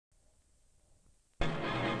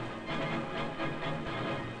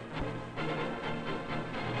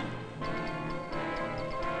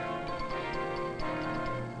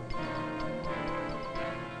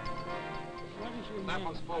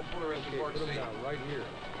one's full Fuller engine Ward Put C. him down right here.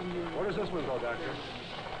 Where does this one go, Doctor?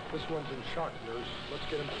 This one's in shock, nurse. Let's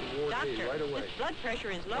get him to Ward A right away. His blood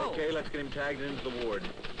pressure is low. Okay, let's get him tagged into the ward.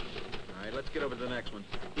 All right, let's get over to the next one.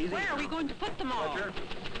 Easy. Where are we going to put them all? Roger.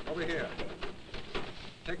 Over here.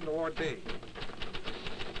 Take him to Ward B.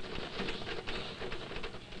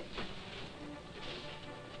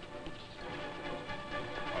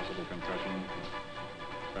 Possible concussion.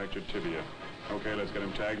 Fractured tibia. Okay, let's get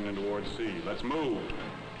him tagged into Ward C. Let's move.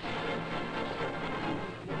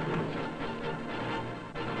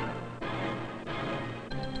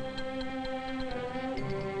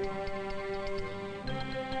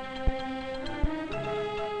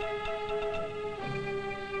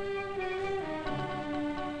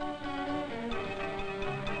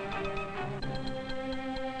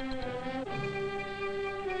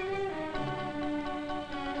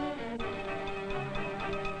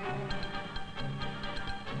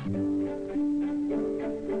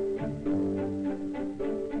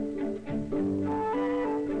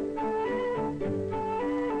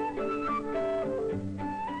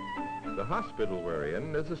 The hospital we're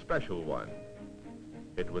in is a special one.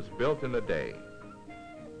 It was built in a day.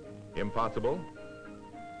 Impossible?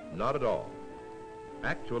 Not at all.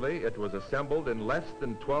 Actually, it was assembled in less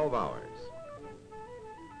than 12 hours.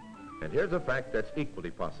 And here's a fact that's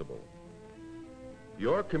equally possible.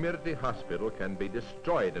 Your community hospital can be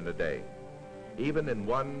destroyed in a day, even in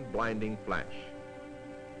one blinding flash.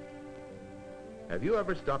 Have you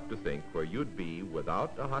ever stopped to think where you'd be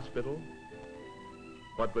without a hospital?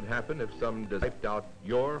 What would happen if some wiped out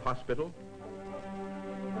your hospital?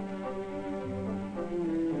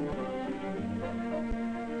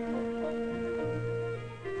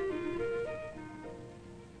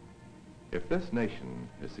 If this nation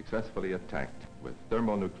is successfully attacked with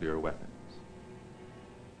thermonuclear weapons,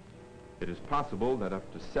 it is possible that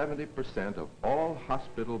up to 70% of all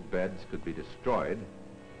hospital beds could be destroyed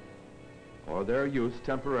or their use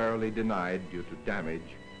temporarily denied due to damage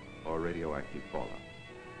or radioactive fallout.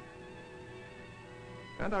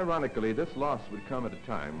 And ironically, this loss would come at a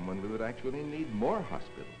time when we would actually need more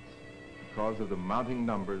hospitals because of the mounting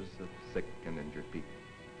numbers of sick and injured people.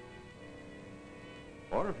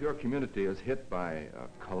 Or if your community is hit by a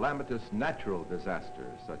calamitous natural disaster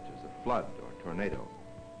such as a flood or tornado,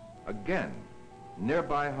 again,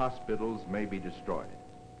 nearby hospitals may be destroyed,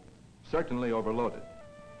 certainly overloaded.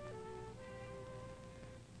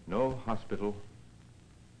 No hospital.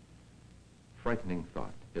 Frightening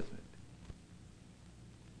thought, isn't it?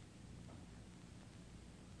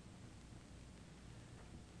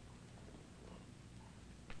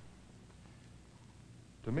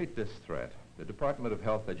 To meet this threat, the Department of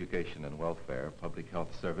Health, Education and Welfare, Public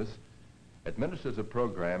Health Service, administers a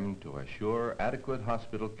program to assure adequate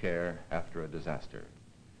hospital care after a disaster,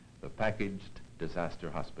 the Packaged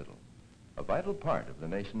Disaster Hospital, a vital part of the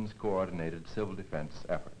nation's coordinated civil defense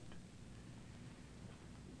effort.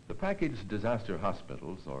 The Packaged Disaster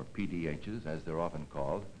Hospitals, or PDHs as they're often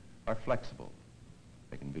called, are flexible.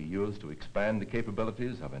 They can be used to expand the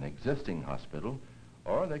capabilities of an existing hospital,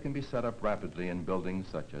 or they can be set up rapidly in buildings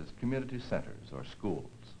such as community centers or schools.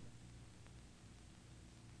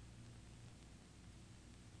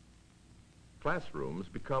 Classrooms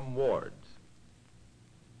become wards.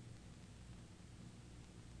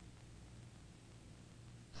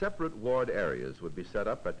 Separate ward areas would be set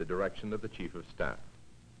up at the direction of the Chief of Staff,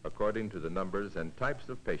 according to the numbers and types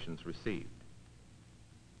of patients received.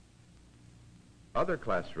 Other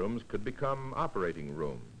classrooms could become operating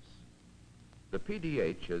rooms. The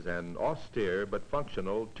PDH is an austere but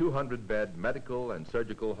functional 200-bed medical and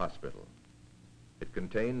surgical hospital. It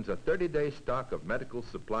contains a 30-day stock of medical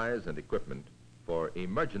supplies and equipment for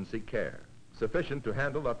emergency care, sufficient to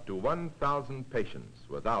handle up to 1,000 patients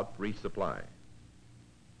without resupply.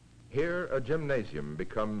 Here, a gymnasium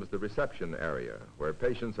becomes the reception area where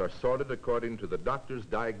patients are sorted according to the doctor's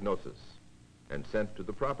diagnosis and sent to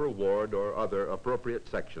the proper ward or other appropriate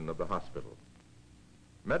section of the hospital.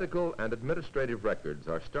 Medical and administrative records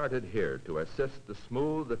are started here to assist the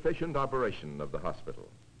smooth, efficient operation of the hospital.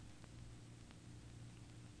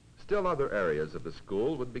 Still other areas of the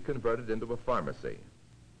school would be converted into a pharmacy.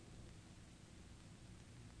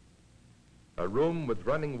 A room with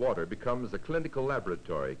running water becomes a clinical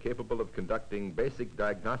laboratory capable of conducting basic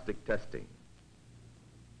diagnostic testing.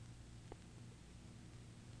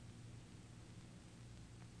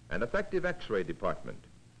 An effective X-ray department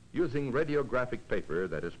using radiographic paper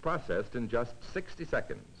that is processed in just 60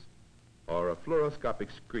 seconds, or a fluoroscopic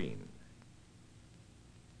screen.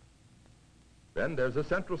 Then there's a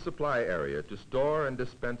central supply area to store and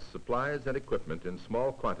dispense supplies and equipment in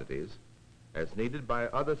small quantities as needed by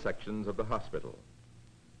other sections of the hospital,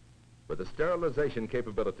 with a sterilization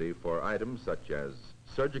capability for items such as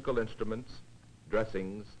surgical instruments,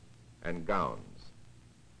 dressings, and gowns.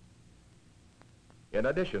 In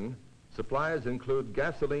addition, supplies include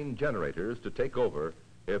gasoline generators to take over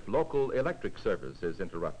if local electric service is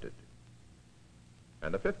interrupted,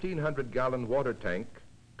 and a 1,500-gallon water tank,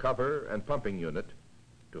 cover, and pumping unit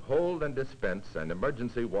to hold and dispense an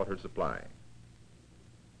emergency water supply.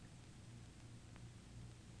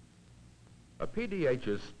 A PDH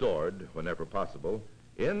is stored, whenever possible,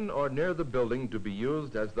 in or near the building to be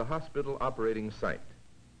used as the hospital operating site.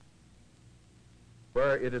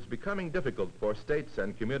 Where it is becoming difficult for states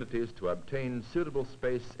and communities to obtain suitable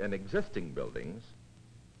space in existing buildings,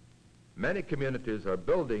 many communities are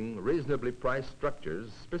building reasonably priced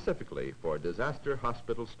structures specifically for disaster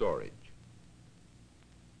hospital storage.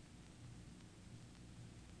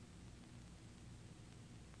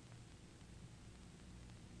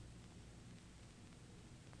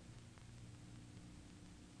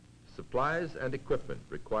 Supplies and equipment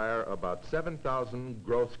require about 7,000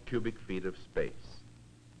 gross cubic feet of space.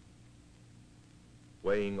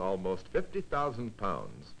 Weighing almost 50,000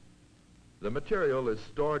 pounds, the material is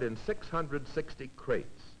stored in 660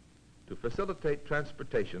 crates to facilitate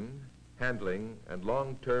transportation, handling, and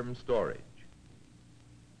long-term storage.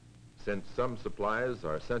 Since some supplies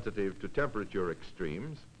are sensitive to temperature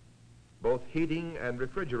extremes, both heating and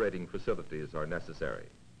refrigerating facilities are necessary,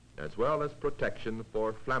 as well as protection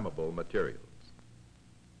for flammable materials.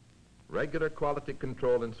 Regular quality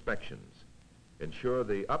control inspections ensure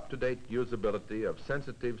the up-to-date usability of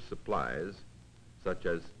sensitive supplies such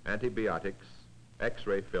as antibiotics,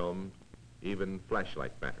 X-ray film, even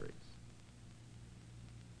flashlight batteries.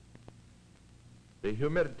 The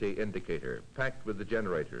humidity indicator packed with the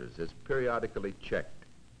generators is periodically checked,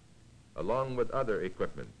 along with other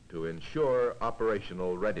equipment to ensure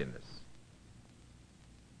operational readiness.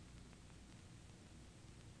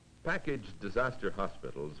 Packaged disaster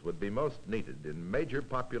hospitals would be most needed in major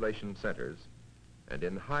population centers and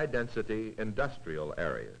in high-density industrial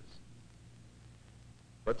areas.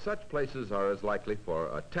 But such places are as likely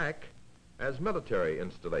for attack as military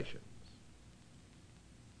installations.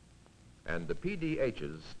 And the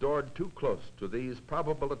PDHs stored too close to these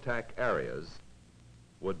probable attack areas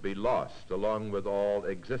would be lost along with all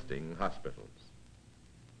existing hospitals.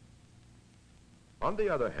 On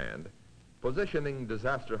the other hand, positioning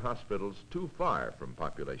disaster hospitals too far from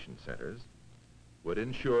population centers would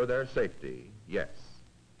ensure their safety, yes,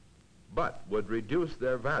 but would reduce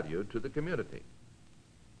their value to the community.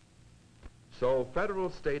 So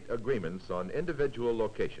federal-state agreements on individual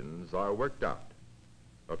locations are worked out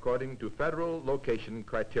according to federal location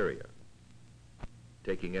criteria,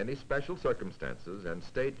 taking any special circumstances and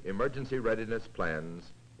state emergency readiness plans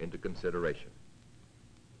into consideration.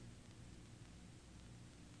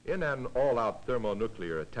 In an all-out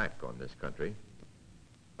thermonuclear attack on this country,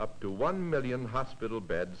 up to 1 million hospital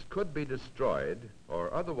beds could be destroyed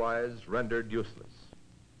or otherwise rendered useless.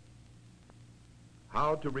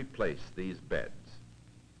 How to replace these beds?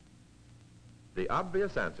 The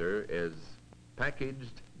obvious answer is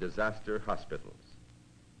packaged disaster hospitals.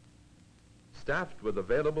 Staffed with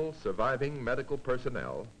available surviving medical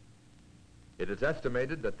personnel, it is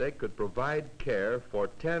estimated that they could provide care for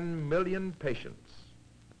 10 million patients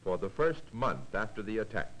for the first month after the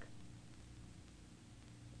attack.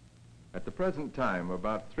 At the present time,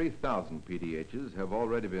 about 3,000 PDHs have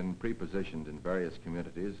already been pre-positioned in various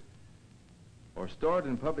communities or stored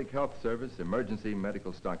in Public Health Service emergency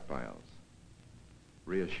medical stockpiles.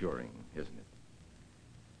 Reassuring, isn't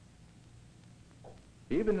it?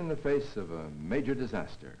 Even in the face of a major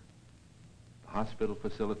disaster, the hospital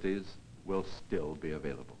facilities will still be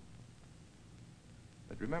available.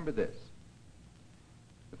 But remember this: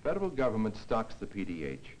 the federal government stocks the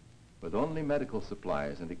PDH with only medical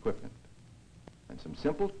supplies and equipment, and some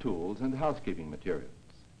simple tools and housekeeping materials.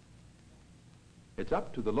 It's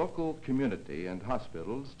up to the local community and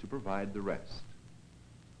hospitals to provide the rest.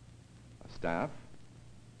 A staff,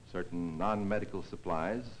 certain non-medical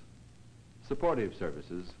supplies, supportive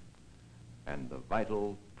services, and the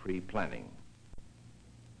vital pre-planning.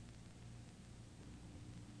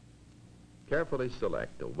 Carefully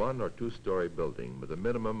select a 1- or 2-story building with a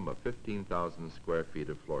minimum of 15,000 square feet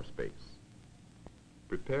of floor space.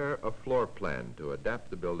 Prepare a floor plan to adapt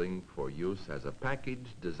the building for use as a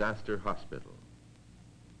packaged disaster hospital.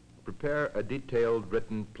 Prepare a detailed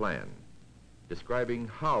written plan describing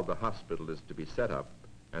how the hospital is to be set up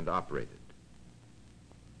and operated.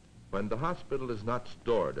 When the hospital is not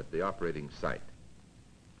stored at the operating site,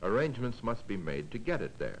 arrangements must be made to get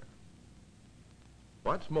it there.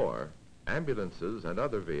 What's more, Ambulances and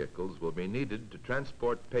other vehicles will be needed to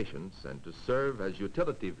transport patients and to serve as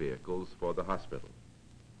utility vehicles for the hospital.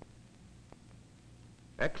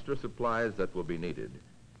 Extra supplies that will be needed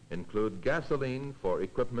include gasoline for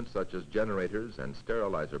equipment such as generators and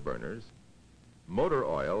sterilizer burners, motor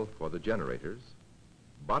oil for the generators,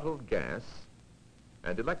 bottled gas,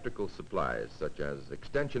 and electrical supplies such as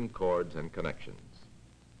extension cords and connections.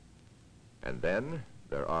 And then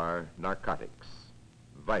there are narcotics,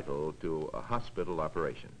 vital to a hospital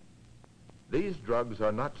operation. These drugs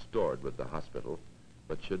are not stored with the hospital,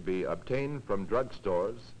 but should be obtained from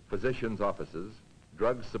drugstores, physicians' offices,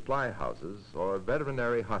 drug supply houses, or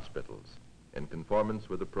veterinary hospitals in conformance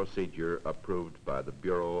with a procedure approved by the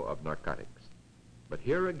Bureau of Narcotics. But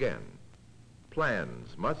here again,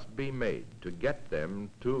 plans must be made to get them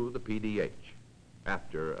to the PDH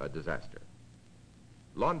after a disaster.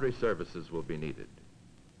 Laundry services will be needed.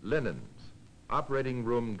 Linens, operating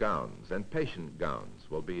room gowns, and patient gowns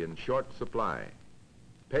will be in short supply.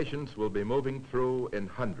 Patients will be moving through in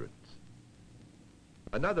hundreds.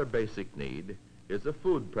 Another basic need is a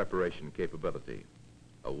food preparation capability,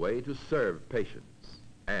 a way to serve patients,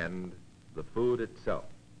 and the food itself.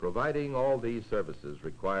 Providing all these services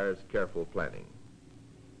requires careful planning.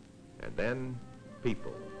 And then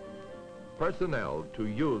people, personnel to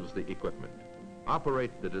use the equipment,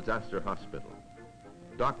 operate the disaster hospital,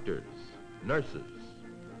 doctors,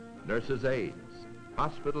 nurses' aides,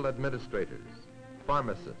 hospital administrators,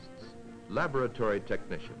 pharmacists, laboratory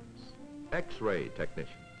technicians, X-ray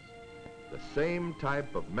technicians, the same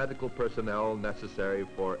type of medical personnel necessary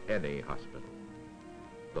for any hospital.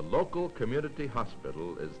 The local community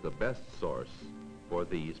hospital is the best source for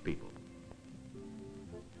these people.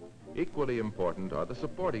 Equally important are the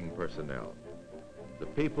supporting personnel, the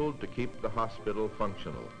people to keep the hospital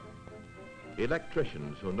functional,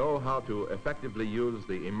 electricians who know how to effectively use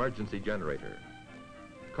the emergency generator,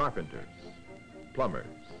 carpenters, plumbers,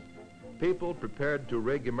 people prepared to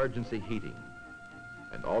rig emergency heating,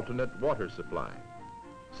 an alternate water supply,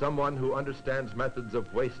 someone who understands methods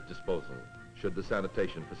of waste disposal should the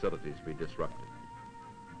sanitation facilities be disrupted,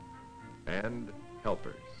 and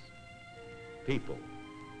helpers, people,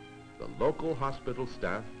 the local hospital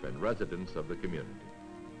staff and residents of the community.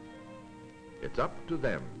 It's up to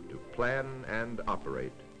them to plan and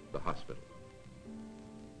operate the hospital.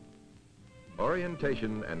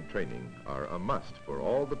 Orientation and training are a must for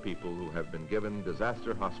all the people who have been given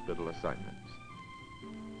disaster hospital assignments.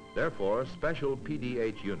 Therefore, special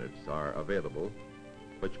PDH units are available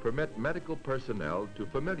which permit medical personnel to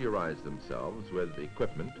familiarize themselves with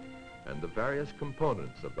equipment and the various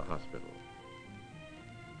components of the hospital.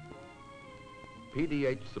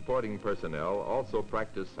 PDH supporting personnel also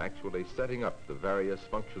practice actually setting up the various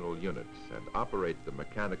functional units and operate the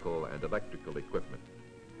mechanical and electrical equipment.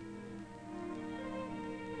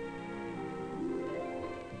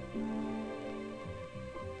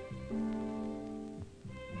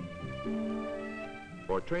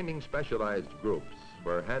 For training specialized groups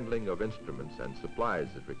where handling of instruments and supplies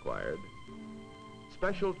is required,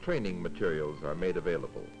 special training materials are made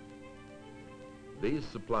available. These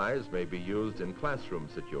supplies may be used in classroom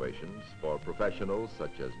situations for professionals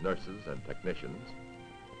such as nurses and technicians,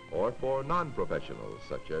 or for non-professionals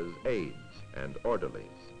such as aides and orderlies.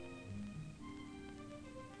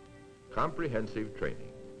 Comprehensive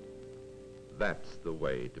training. That's the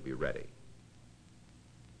way to be ready.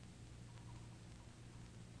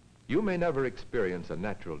 You may never experience a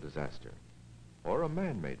natural disaster or a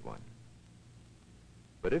man-made one.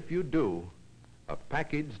 But if you do, a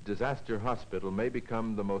packaged disaster hospital may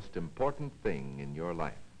become the most important thing in your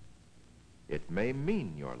life. It may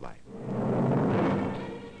mean your life.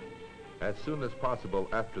 As soon as possible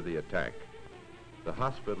after the attack, the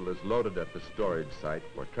hospital is loaded at the storage site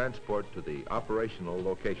for transport to the operational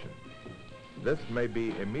location. This may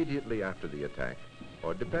be immediately after the attack,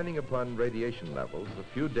 or depending upon radiation levels,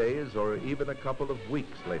 a few days or even a couple of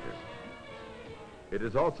weeks later. It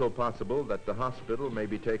is also possible that the hospital may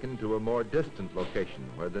be taken to a more distant location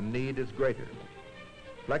where the need is greater.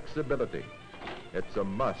 Flexibility. It's a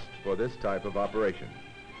must for this type of operation.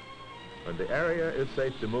 When the area is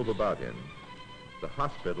safe to move about in, the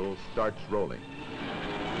hospital starts rolling.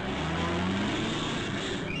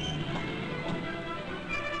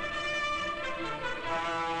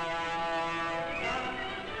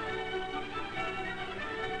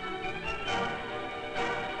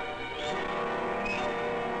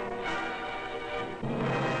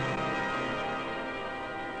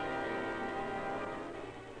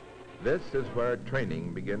 This is where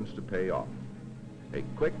training begins to pay off. A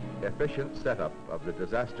quick, efficient setup of the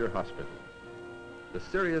disaster hospital. The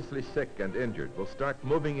seriously sick and injured will start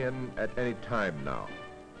moving in at any time now,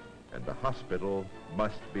 and the hospital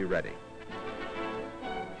must be ready.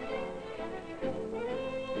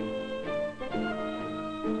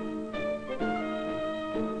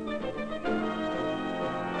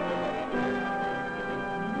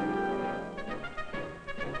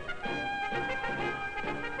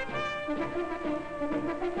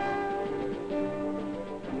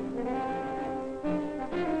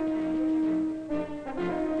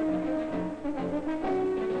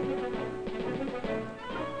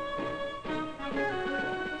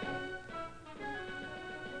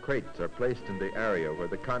 Crates are placed in the area where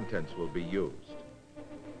the contents will be used,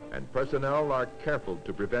 and personnel are careful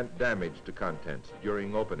to prevent damage to contents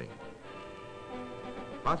during opening.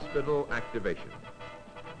 Hospital activation.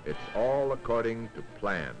 It's all according to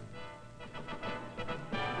plan.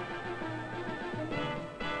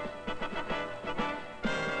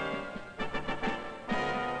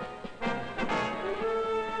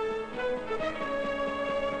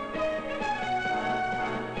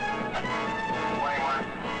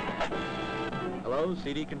 Hello,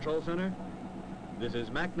 CD Control Center. This is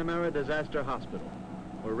McNamara Disaster Hospital.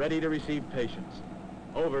 We're ready to receive patients.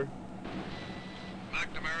 Over.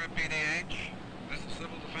 McNamara PDH, this is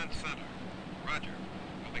Civil Defense Center. Roger.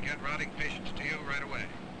 We'll begin routing patients to you right away.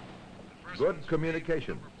 The first Good one's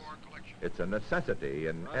communications. number 4 collection. It's a necessity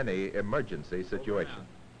in any emergency situation.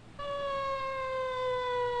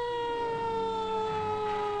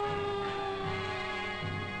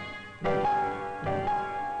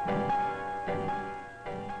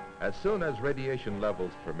 As soon as radiation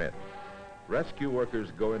levels permit, rescue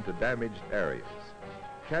workers go into damaged areas.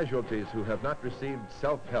 Casualties who have not received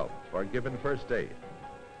self-help are given first aid,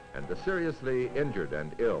 and the seriously injured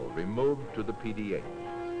and ill removed to the PDH.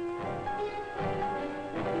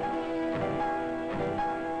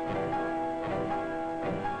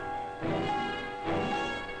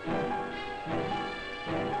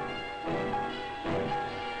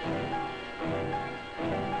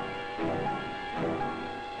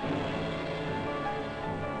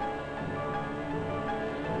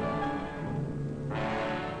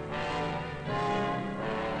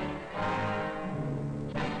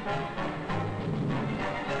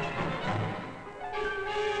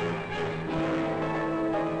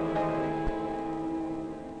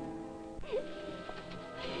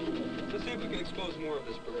 Let's see if we can expose more of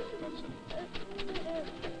this perimeter.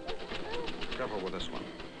 Careful with this one.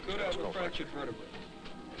 Could have a fractured vertebrae.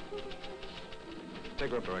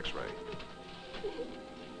 Take her up to X-ray.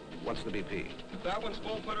 What's the BP? If that one's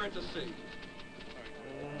full, put her into C.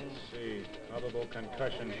 Let's see. Probable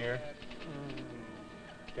concussion here.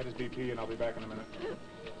 Get his BP and I'll be back in a minute.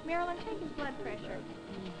 Marilyn, take his blood pressure.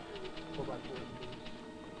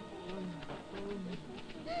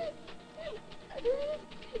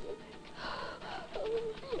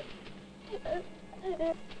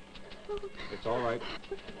 It's all right.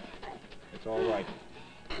 It's all right.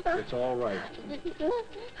 It's all right.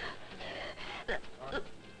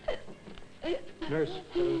 Nurse,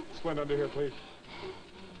 splint under here, please.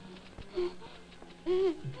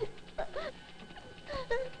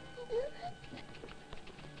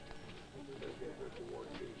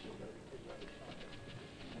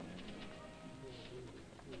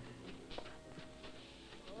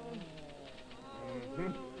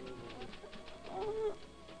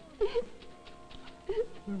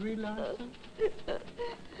 Marie Larson?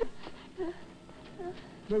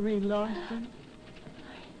 Marie Larson?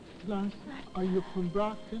 Larson, are you from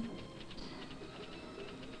Brockton?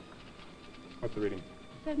 What's the reading?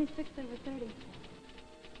 76/30.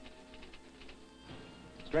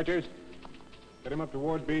 Stretchers. Get him up to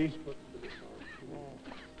Ward B.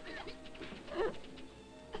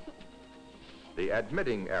 The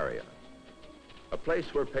admitting area, a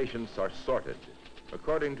place where patients are sorted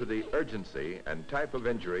according to the urgency and type of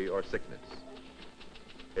injury or sickness.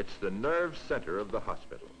 It's the nerve center of the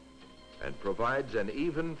hospital and provides an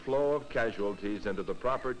even flow of casualties into the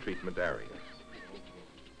proper treatment areas.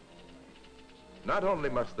 Not only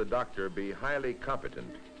must the doctor be highly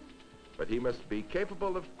competent, but he must be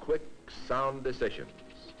capable of quick, sound decisions.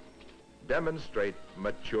 Demonstrate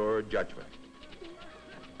mature judgment.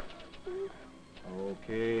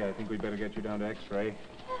 Okay, I think we'd better get you down to X-ray.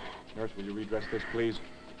 Nurse, will you redress this, please?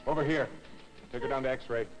 Over here. Take her down to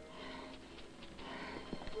X-ray.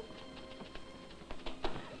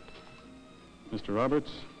 Mr.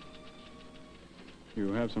 Roberts,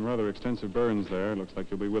 you have some rather extensive burns there. Looks like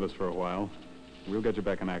you'll be with us for a while. We'll get you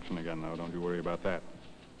back in action again, though. Don't you worry about that.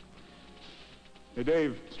 Hey,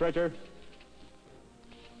 Dave, stretcher.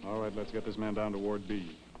 All right, let's get this man down to Ward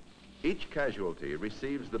B. Each casualty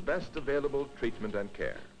receives the best available treatment and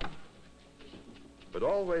care. But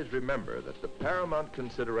always remember that the paramount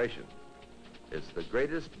consideration is the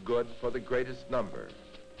greatest good for the greatest number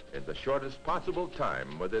in the shortest possible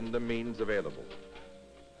time within the means available.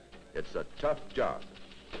 It's a tough job,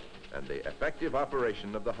 and the effective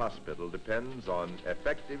operation of the hospital depends on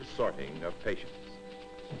effective sorting of patients.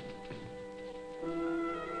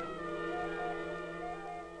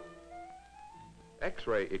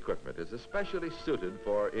 X-ray equipment is especially suited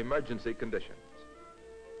for emergency conditions.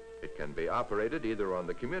 It can be operated either on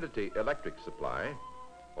the community electric supply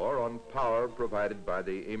or on power provided by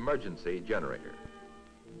the emergency generator.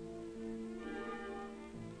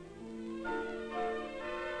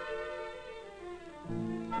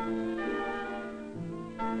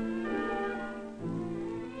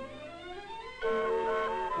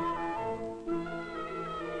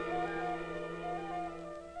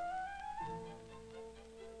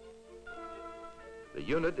 The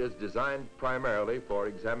unit is designed primarily for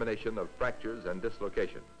examination of fractures and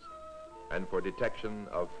dislocations and for detection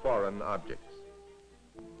of foreign objects.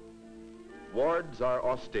 Wards are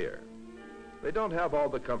austere. They don't have all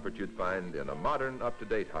the comfort you'd find in a modern,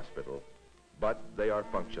 up-to-date hospital, but they are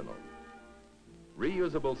functional.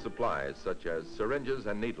 Reusable supplies such as syringes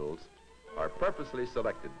and needles are purposely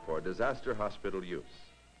selected for disaster hospital use.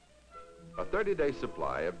 A 30-day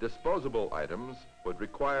supply of disposable items would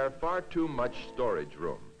require far too much storage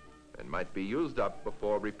room and might be used up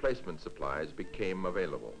before replacement supplies became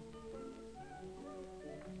available.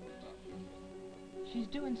 She's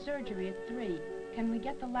doing surgery at 3. Can we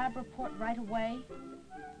get the lab report right away?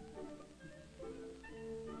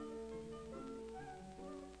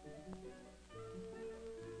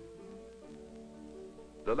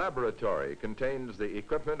 The laboratory contains the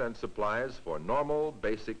equipment and supplies for normal,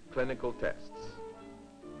 basic clinical tests.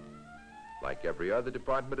 Like every other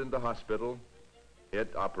department in the hospital,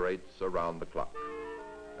 it operates around the clock,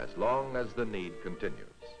 as long as the need continues.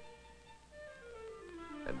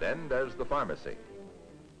 And then there's the pharmacy,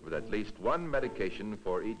 with at least one medication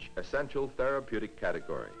for each essential therapeutic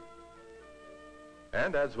category.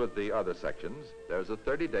 And as with the other sections, there's a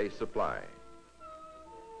 30-day supply.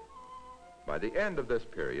 By the end of this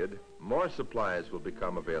period, more supplies will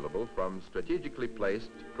become available from strategically placed,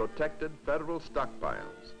 protected federal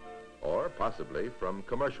stockpiles, or possibly from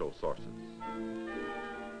commercial sources.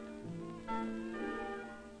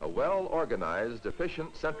 A well-organized,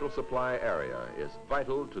 efficient central supply area is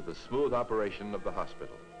vital to the smooth operation of the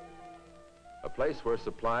hospital. A place where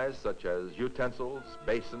supplies such as utensils,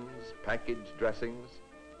 basins, packaged dressings,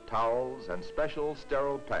 towels, and special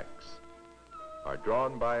sterile packs are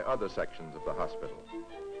drawn by other sections of the hospital.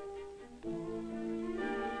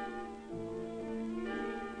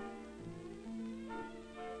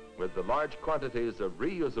 With the large quantities of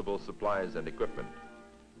reusable supplies and equipment,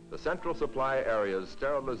 the central supply area's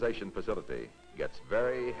sterilization facility gets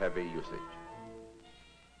very heavy usage.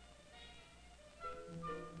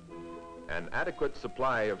 An adequate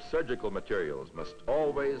supply of surgical materials must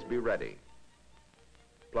always be ready,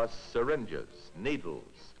 plus syringes,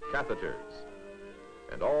 needles, catheters,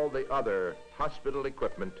 and all the other hospital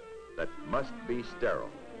equipment that must be sterile.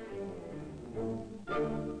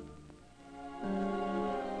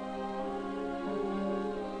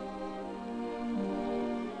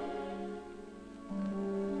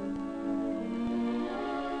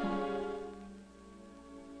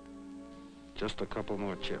 Just a couple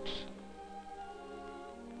more chips.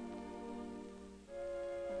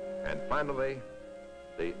 And finally,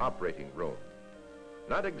 the operating room.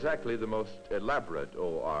 Not exactly the most elaborate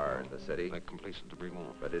OR in the city. That completes the debris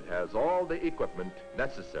wall. But it has all the equipment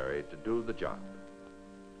necessary to do the job.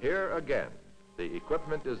 Here again, the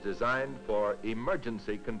equipment is designed for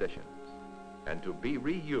emergency conditions and to be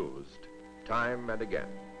reused time and again.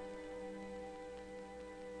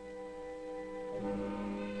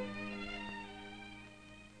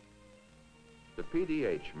 The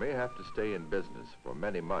PDH may have to stay in business for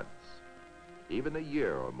many months, even a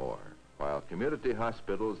year or more, while community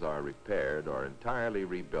hospitals are repaired or entirely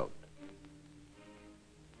rebuilt.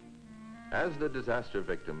 As the disaster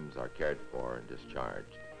victims are cared for and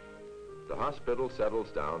discharged, the hospital settles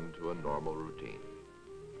down to a normal routine.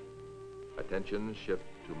 Attention shifts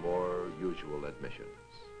to more usual admissions,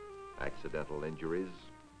 accidental injuries,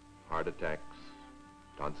 heart attacks,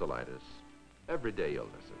 tonsillitis, everyday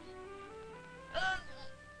illnesses.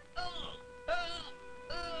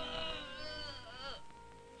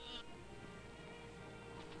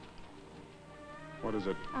 What is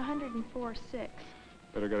it? 104.6.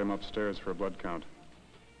 Better get him upstairs for a blood count.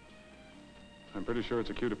 I'm pretty sure it's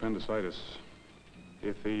acute appendicitis.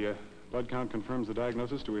 If he Blood count confirms the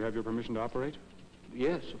diagnosis. Do we have your permission to operate?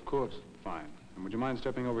 Yes, of course. Fine. And would you mind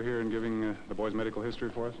stepping over here and giving the boy's medical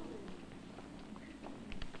history for us?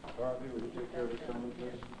 Dorothy, would you take care of this gentleman,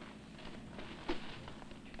 please?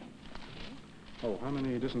 Oh, how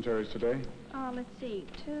many dysenteries today? Let's see.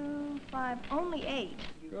 2, 5, only 8.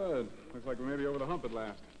 Good. Looks like we may be over the hump at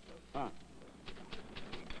last. Huh.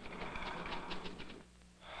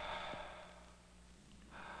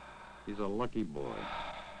 He's a lucky boy.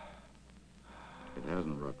 It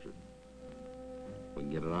hasn't ruptured. We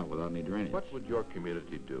can get it out without any drainage. What would your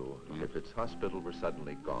community do if its hospital were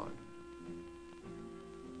suddenly gone?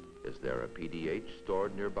 Is there a PDH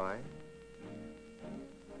stored nearby?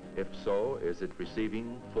 If so, is it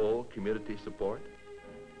receiving full community support?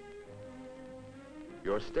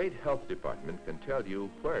 Your state health department can tell you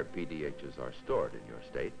where PDHs are stored in your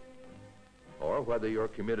state, or whether your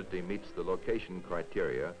community meets the location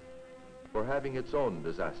criteria for having its own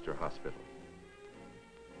disaster hospital.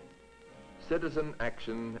 Citizen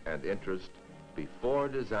action and interest before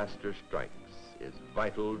disaster strikes is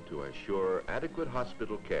vital to assure adequate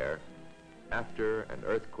hospital care after an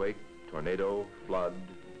earthquake, tornado, flood,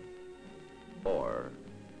 or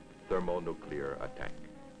thermonuclear attack.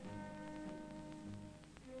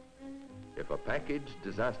 If a packaged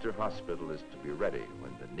disaster hospital is to be ready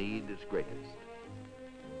when the need is greatest,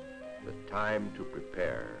 the time to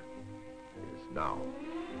prepare is now.